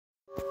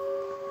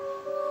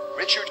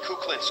Richard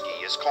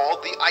Kuklinski is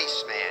called the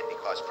Iceman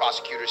because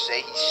prosecutors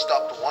say he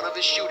stuffed one of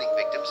his shooting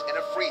victims in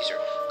a freezer.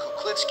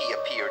 Kuklinski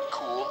appeared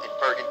cool in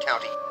Bergen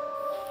County.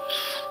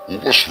 Who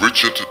was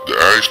Richard the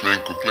Iceman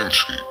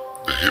Kuklinski,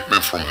 the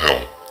hitman from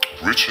hell?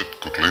 Richard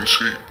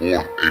Kuklinski,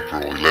 born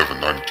April 11,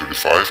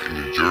 1935 in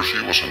New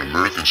Jersey, was an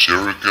American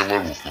serial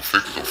killer who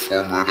convicted of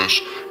 4 murders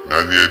in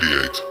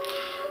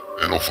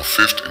 1988 and of a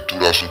 5th in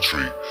 2003.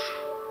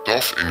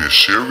 Tough in his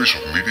series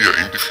of media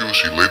interviews,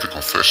 he later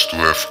confessed to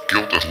have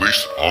killed at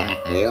least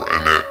 100 more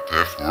and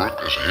have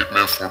worked as a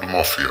hitman for the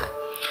mafia.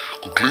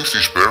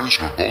 Kuklinski's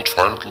parents were both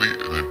violently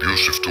and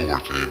abusive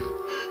toward him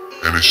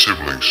and his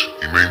siblings.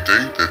 He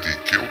maintained that he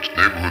killed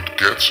neighborhood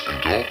cats and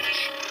dogs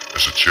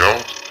as a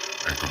child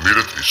and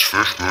committed his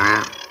first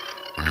murder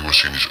when he was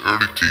in his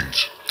early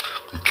teens.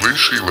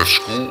 Kuklinski left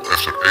school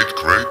after 8th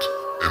grade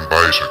and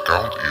by his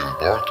account he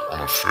embarked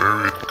on a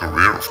varied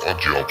career of odd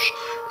jobs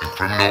and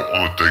criminal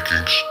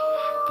undertakings,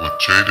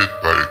 punctuated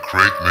by a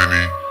great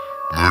many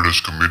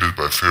murders committed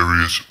by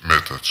various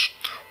methods.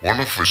 One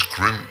of his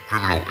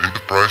criminal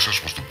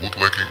enterprises was the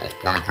bootlegging of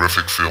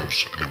pornographic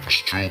films, and it was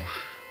through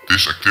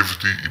this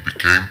activity he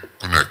became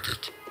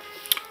connected.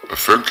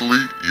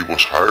 Eventually, he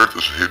was hired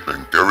as a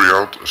hitman, carry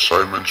out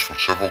assignments for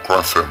several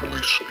crime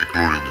families,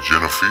 including the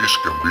Genovese,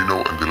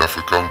 Gambino and the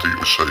Lefty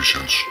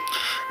assassins.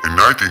 In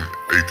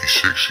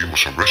 1986, he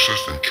was arrested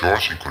and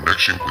charged in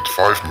connection with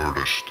 5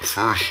 murders. The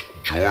first,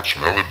 George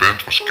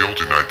Maliband, was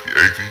killed in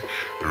 1980,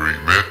 where he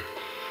met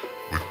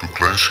with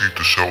Kuklinski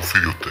to sell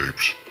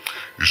videotapes.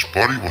 His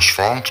body was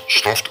found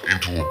stuffed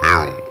into a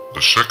barrel.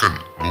 The second,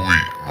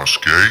 Louis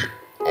Masquet,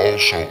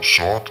 also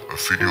sought a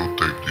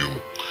videotape deal.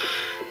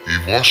 He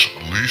was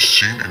last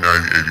seen in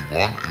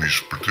 1981 and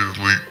his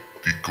particularly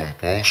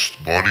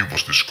decomposed body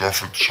was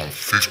discovered some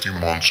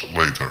 15 months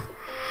later.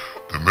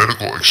 The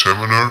medical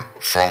examiner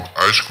found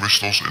ice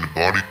crystals in the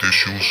body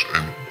tissues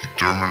and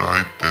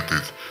determined that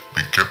it had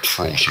been kept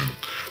frozen.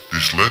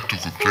 This led to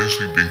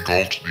Kuklinski being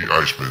called the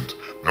Iceman.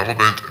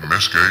 Maliband and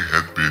Masquet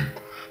had been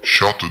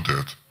shot to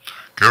death.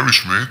 Gary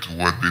Smith,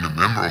 who had been a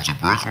member of the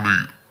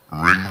burglary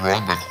ring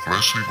run by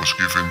Kuklinski, was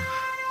given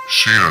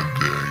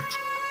cyanide.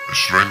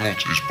 Strangled,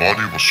 his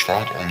body was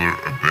found under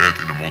a bed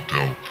in a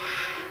motel.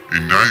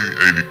 In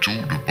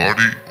 1982, the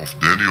body of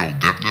Daniel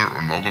Debner,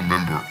 another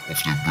member of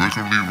the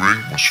burglary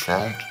ring, was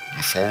found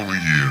the following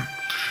year.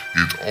 He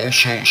had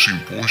also seen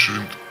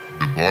poisoned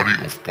the body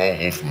of Paul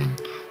Hoffman,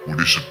 who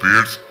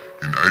disappeared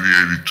in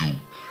 1982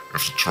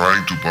 after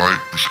trying to buy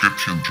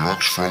prescription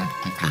drugs from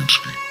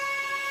Kuklinski.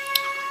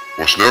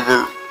 Was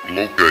never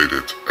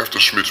located. After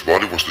Smith's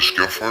body was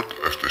discovered,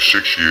 after a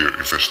 6-year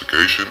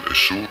investigation, a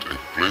suit, and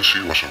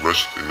Kuklinski was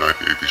arrested in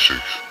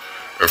 1986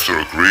 after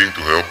agreeing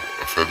to help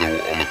a federal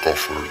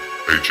undercover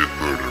agent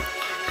murder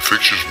a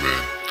fictitious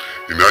man.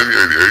 In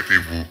 1988, he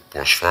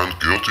was found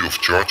guilty of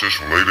charges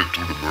related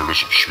to the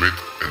murders of Smith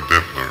and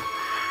Debner.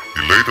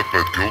 He later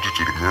pled guilty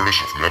to the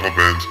murders of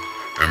Maliband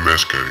and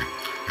Masquet.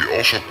 He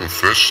also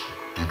confessed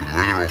to the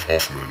murder of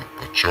Hoffman,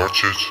 but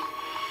charges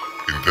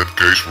in that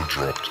case were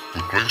dropped.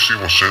 Kuklinski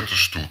was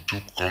sentenced to 2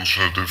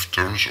 consecutive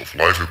terms of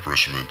life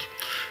imprisonment.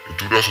 In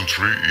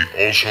 2003,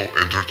 he also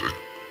entered a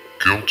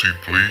guilty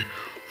plea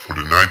for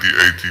the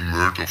 1980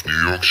 murder of New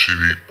York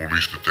City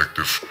police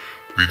detective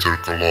Peter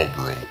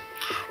Calabro.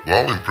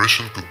 While in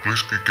prison,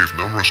 Kuklinski gave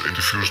numerous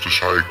interviews to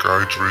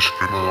psychiatrists,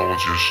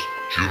 criminologists,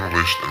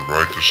 journalists and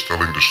writers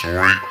telling the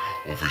story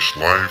of his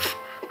life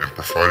and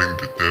providing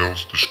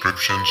detailed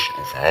descriptions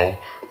of how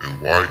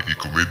and why he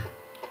committed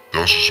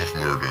dozens of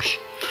murders.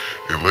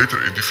 In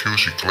later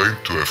interviews, he claimed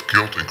to have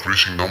killed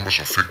increasing numbers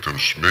of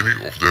victims,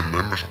 many of them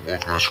members of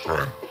organized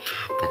crime,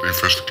 but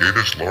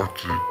investigators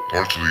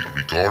largely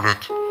regarded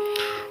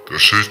the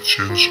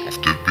assertions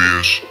of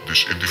dubious.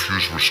 These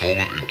interviews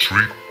resulted in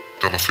 3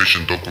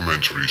 television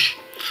documentaries: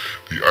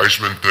 The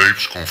Iceman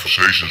Tapes,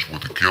 Conversations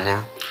with the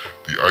Killer,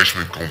 The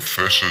Iceman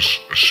Confesses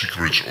a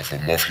Secrets of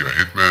a Mafia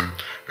Hitman,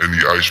 and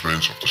The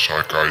Icemans of the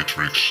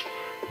Psychiatrists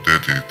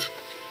That Did.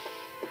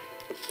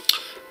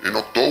 In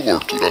October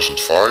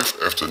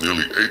 2005, after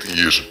nearly 18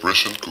 years in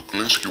prison,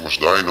 Kuklinski was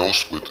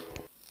diagnosed with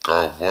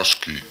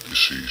Kawasaki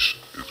disease.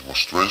 It was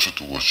transferred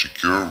to a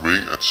secure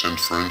wing at St.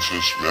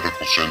 Francis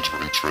Medical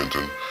Center in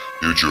Trenton,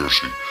 New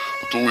Jersey.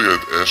 Although he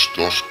had asked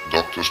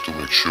doctors to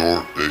make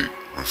sure they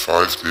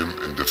revived him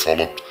and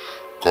developed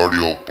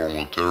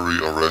cardiopulmonary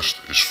arrest,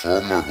 his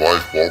former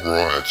wife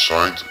Barbara had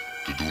signed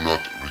the Do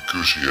Not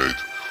Resuscitate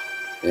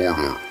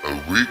order.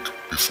 A week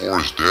before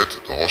his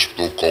death, the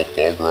hospital called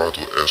Barbara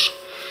to ask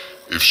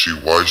if she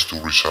wished to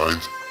resign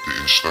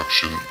the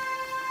instruction,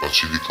 but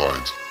she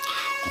declined.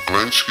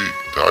 Kuklinski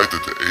died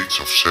at the age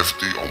of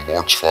 70 on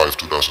March 5,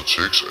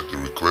 2006 at the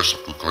request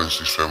of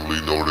Kuklinski's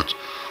family. Noted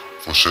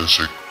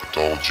forensic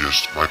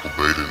pathologist Michael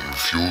Baden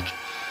reviewed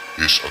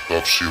his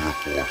autopsy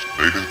report.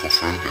 Baden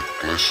confirmed that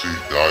Kuklinski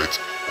died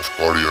of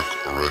cardiac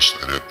arrest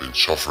and had been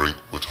suffering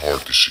with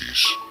heart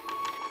disease.